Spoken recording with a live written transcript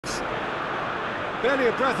Barely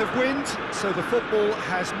a breath of wind, so the football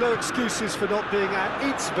has no excuses for not being at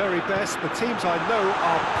its very best. The teams I know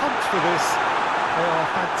are pumped for this. There are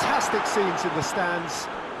fantastic scenes in the stands.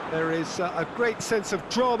 There is a great sense of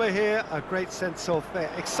drama here, a great sense of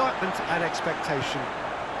excitement and expectation.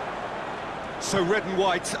 So red and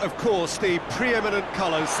white, of course, the preeminent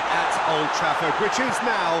colours at Old Trafford, which is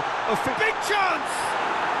now a big chance!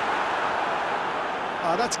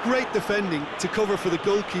 That's great defending to cover for the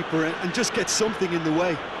goalkeeper and just get something in the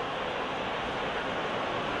way.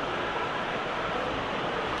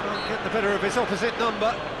 Can't get the better of his opposite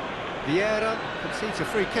number. Vieira concedes a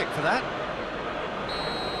free kick for that.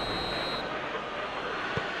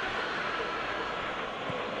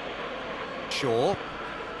 Shaw.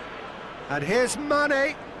 And here's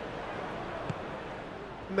Mane.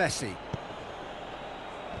 Messi.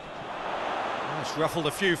 It's ruffled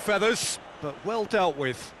a few feathers, but well dealt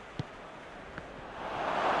with.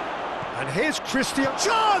 And here's Christian.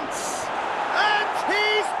 Chance! And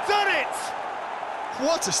he's done it!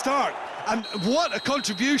 What a start, and what a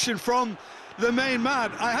contribution from the main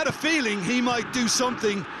man. I had a feeling he might do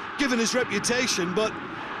something, given his reputation, but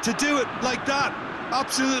to do it like that,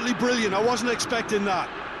 absolutely brilliant. I wasn't expecting that.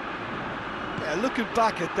 Yeah, looking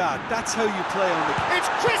back at that, that's how you play on the... It's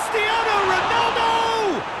Cristiano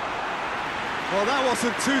Ronaldo! Well, that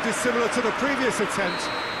wasn't too dissimilar to the previous attempt.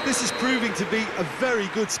 This is proving to be a very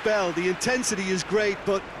good spell. The intensity is great,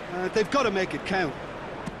 but they've got to make it count.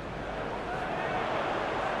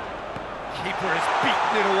 Keeper has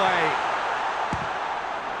beaten it away.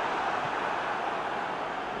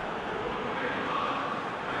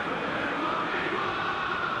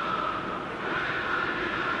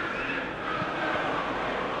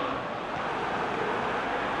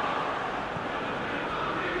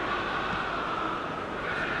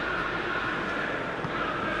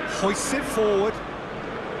 Hoists it forward.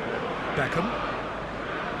 Beckham.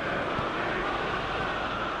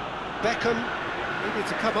 Beckham needed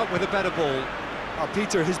to come up with a better ball.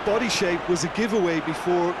 Peter, his body shape was a giveaway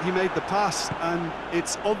before he made the pass, and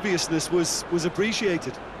its obviousness was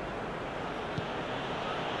appreciated.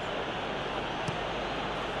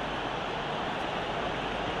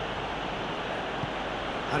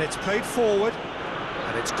 And it's played forward,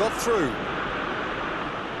 and it's got through.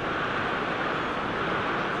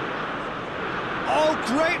 Oh,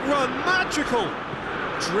 great run, magical!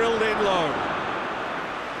 Drilled in low.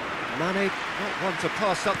 Mane, not one to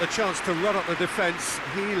pass up the chance to run up the defence.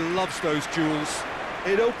 He loves those duels.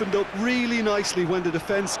 It opened up really nicely when the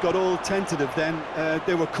defence got all tentative then.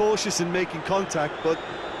 They were cautious in making contact, but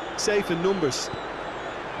safe in numbers.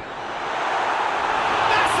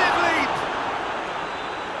 Massive lead!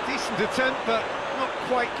 Decent attempt, but not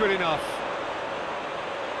quite good enough.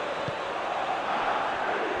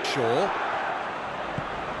 Shaw.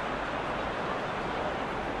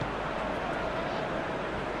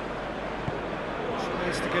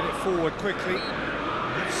 To get it forward quickly.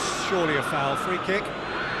 That's surely a foul. Free kick.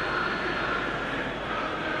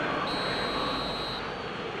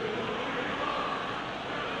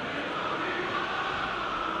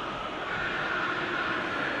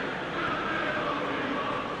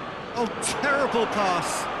 Oh, terrible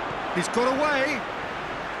pass. He's got away.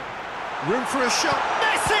 Room for a shot.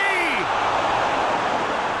 Messi!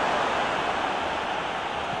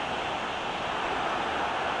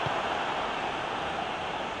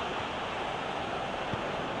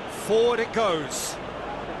 Forward it goes.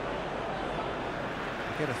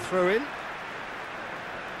 Get a throw in.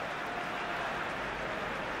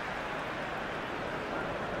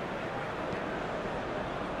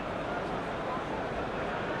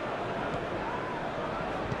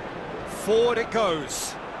 Forward it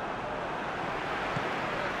goes.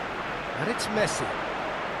 And it's Messi.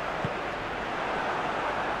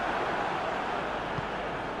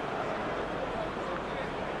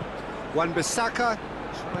 Wan-Bissaka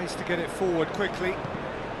tries to get it forward quickly.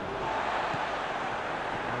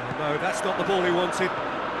 Oh, no, that's not the ball he wanted.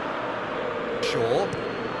 Shaw.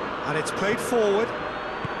 And it's played forward.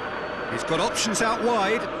 He's got options out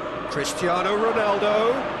wide. Cristiano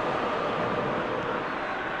Ronaldo.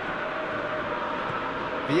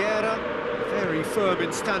 Vieira, very firm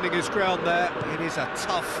in standing his ground there. It is a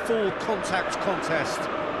tough, full contact contest.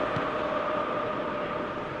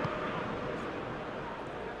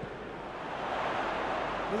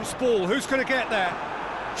 Loose ball, who's going to get there?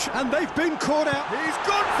 And they've been caught out. He's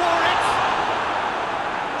gone for it!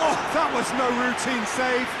 Oh, that was no routine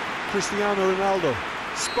save. Cristiano Ronaldo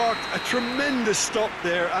sparked a tremendous stop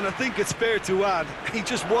there, and I think it's fair to add, he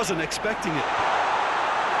just wasn't expecting it.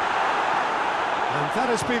 And that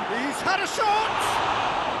has been... He's had a shot!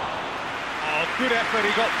 Oh, good effort,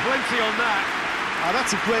 he got plenty on that. Ah,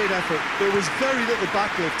 that's a great effort. There was very little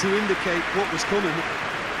backlift to indicate what was coming.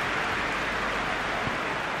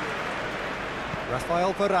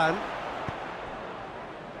 Rafael Varane.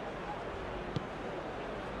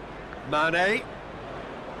 Mane.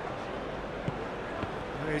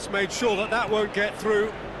 He's made sure that that won't get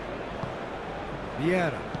through.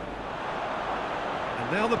 Vieira.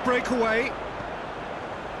 And now the breakaway.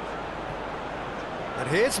 And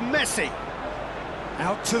here's Messi.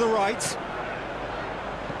 Out to the right.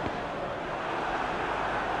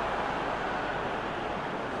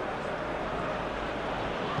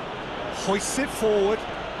 Hoists it forward.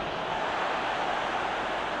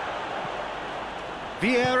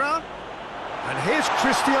 Vieira. And here's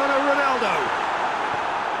Cristiano Ronaldo.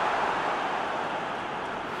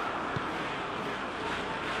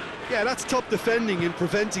 Yeah, that's top defending and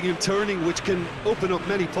preventing him turning, which can open up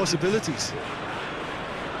many possibilities.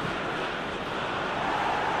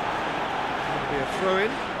 Be a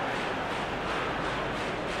throw-in.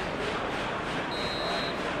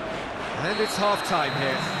 And it's half-time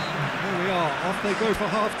here. Here we are, off they go for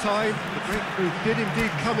half-time. The breakthrough did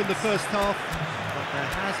indeed come in the first half, but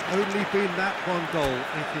there has only been that one goal.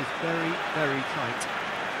 It is very, very tight.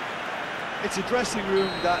 It's a dressing room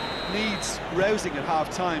that needs rousing at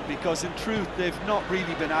half-time, because in truth they've not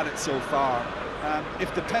really been at it so far.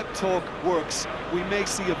 If the pep talk works, we may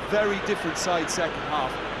see a very different side second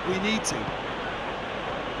half. We need to.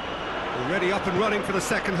 Already up and running for the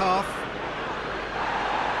second half.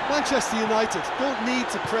 Manchester United don't need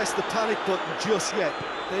to press the panic button just yet.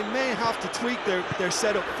 They may have to tweak their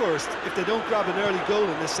setup first. If they don't grab an early goal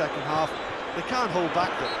in this second half, they can't hold back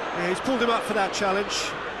though. Yeah, he's pulled him up for that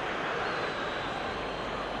challenge.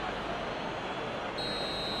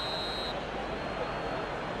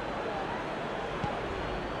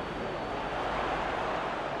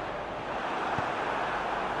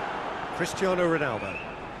 Cristiano Ronaldo.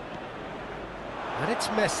 And it's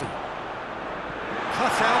Messi.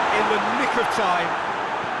 Cut out in the nick of time.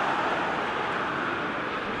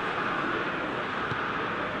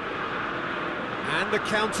 And the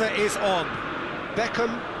counter is on.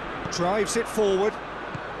 Beckham drives it forward.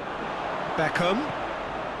 Beckham.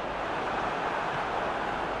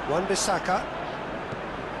 Wan-Bissaka.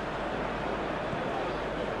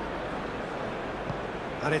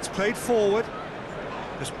 And it's played forward.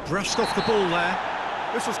 Just brushed off the ball there.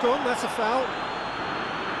 Whistle's gone, that's a foul.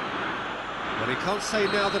 Well, he can't say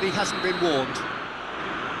now that he hasn't been warned.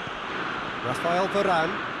 Rafael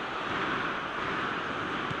Varane.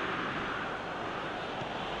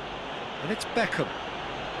 And it's Beckham.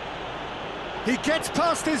 He gets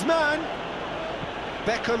past his man.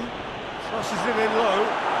 Beckham crosses it in low.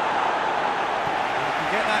 He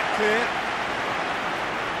can get that clear.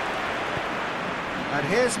 And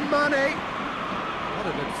here's Mane. What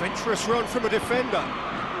an adventurous run from a defender.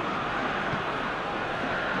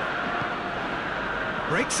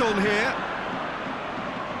 Breaks on here.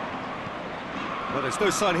 Well, there's no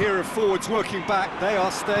sign here of forwards working back. They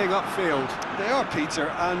are staying upfield. They are, Peter,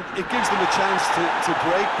 and it gives them a chance to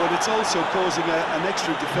break, but it's also causing an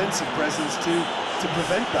extra defensive presence to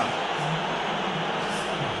prevent that.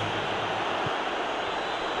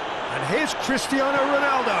 And here's Cristiano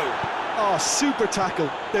Ronaldo. Oh, super tackle.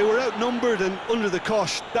 They were outnumbered and under the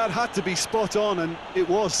cosh. That had to be spot on, and it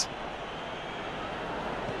was.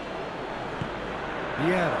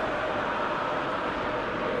 Vieira.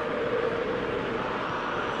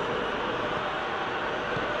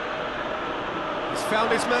 He's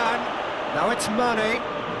found his man. Now it's Mane.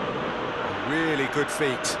 Really good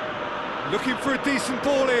feet. Looking for a decent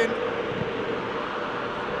ball in.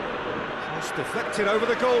 Just deflected over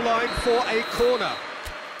the goal line for a corner.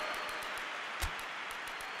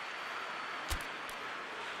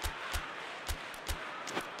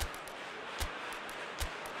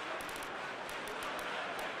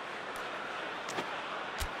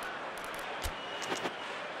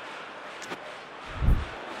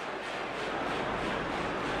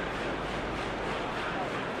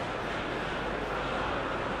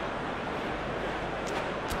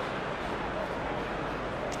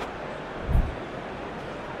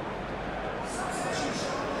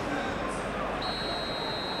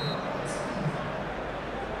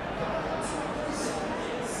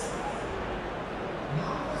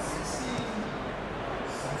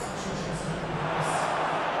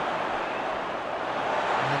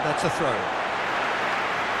 That's a throw.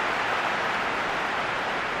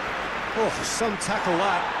 Oh, some tackle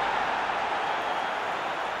that.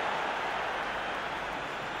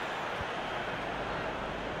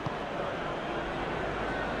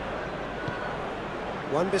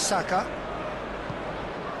 Wan-Bissaka.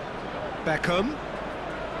 Beckham.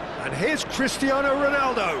 And here's Cristiano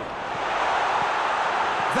Ronaldo.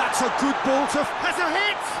 That's a good ball to... has a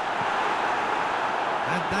hit!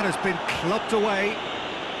 And that has been clubbed away.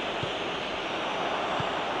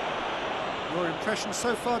 Your impression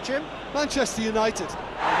so far, Jim? Manchester United are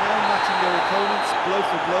now matching their opponents blow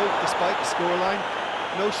for blow despite the scoreline.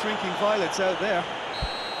 No shrinking violets out there.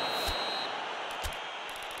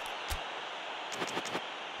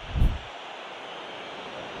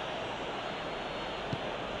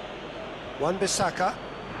 Wan-Bissaka.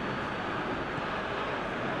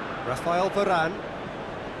 Rafael Varane.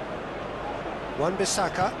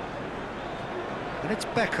 Wan-Bissaka. And it's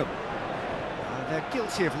Beckham. They're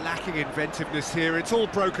guilty of lacking inventiveness here. It's all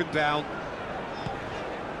broken down.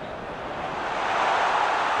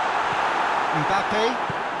 Mbappe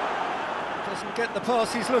doesn't get the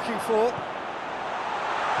pass he's looking for.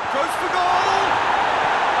 Goes for goal!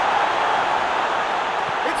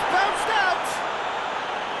 It's bounced out!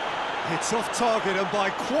 It's off target and by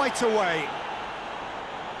quite a way.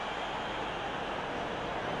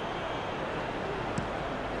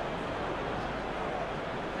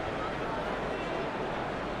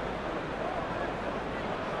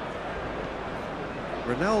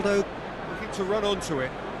 Ronaldo looking to run onto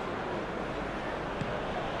it.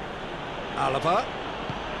 Alaba.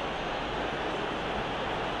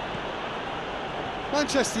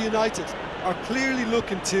 Manchester United are clearly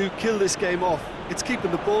looking to kill this game off. It's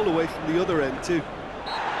keeping the ball away from the other end too.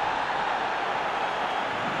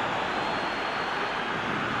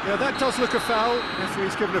 Yeah, that does look a foul.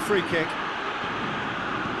 Referee's given a free kick.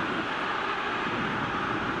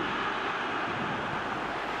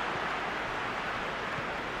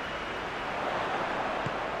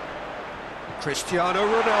 Cristiano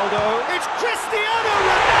Ronaldo. It's Cristiano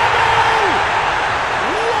Ronaldo!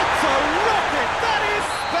 What a rocket! That is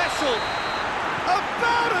special!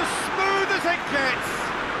 About as smooth as it gets!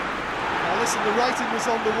 Now listen, the writing was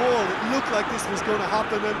on the wall. It looked like this was going to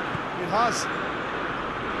happen, and it has.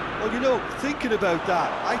 Well, you know, thinking about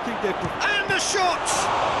that, I think they... And the shot!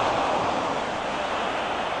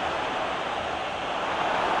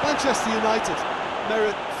 Manchester United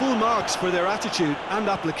merit full marks for their attitude and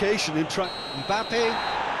application in trying... Mbappe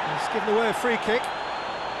has given away a free kick.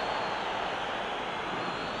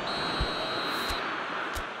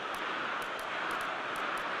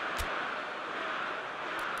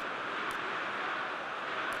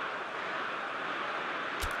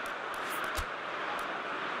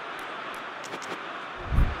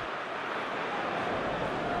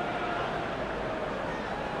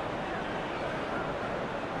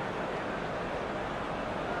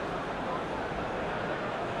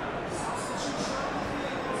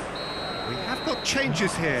 We have got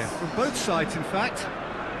changes here, from both sides in fact. He's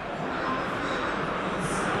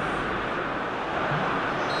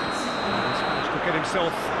managed to get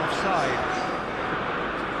himself offside.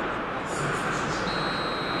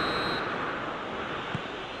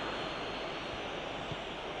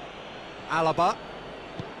 Alaba.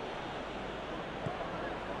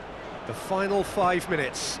 The final 5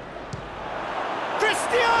 minutes.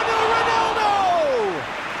 Cristiano Ronaldo!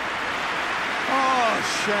 Oh,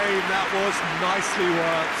 shame, that was nicely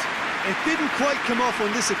worked. It didn't quite come off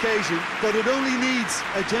on this occasion, but it only needs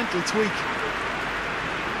a gentle tweak.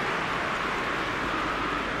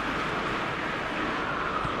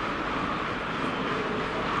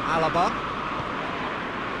 Alaba.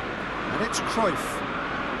 And it's Cruyff.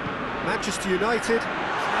 Manchester United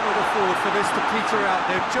cannot afford for this to peter out.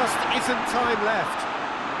 There just isn't time left.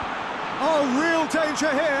 Oh, real danger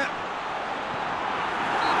here.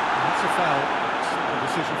 That's a foul. Simple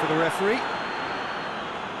decision for the referee.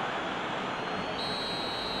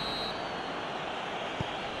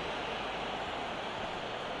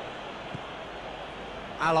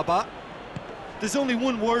 Alaba. There's only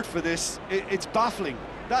one word for this. It's baffling.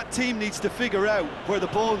 That team needs to figure out where the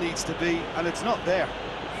ball needs to be, and it's not there.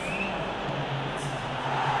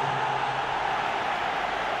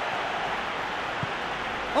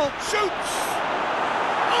 Oh, shoots!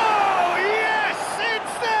 Oh, yes,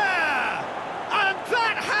 it's there! And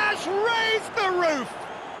that has raised the roof!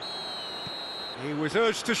 He was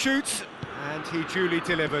urged to shoot, and he duly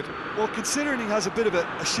delivered. Well, considering he has a bit of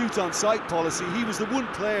a shoot-on-sight policy, he was the one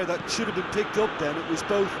player that should have been picked up then. It was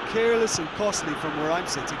both careless and costly from where I'm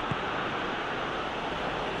sitting.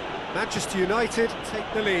 Manchester United take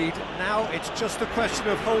the lead. Now it's just a question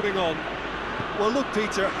of holding on. Well, look,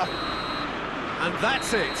 Peter... And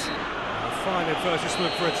that's it. A fine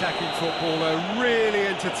advertisement for attacking football, a really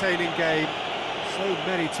entertaining game. So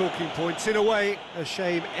many talking points. In a way, a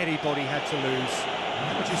shame anybody had to lose.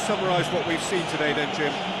 How would you summarise what we've seen today then,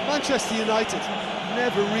 Jim? Manchester United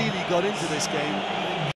never really got into this game.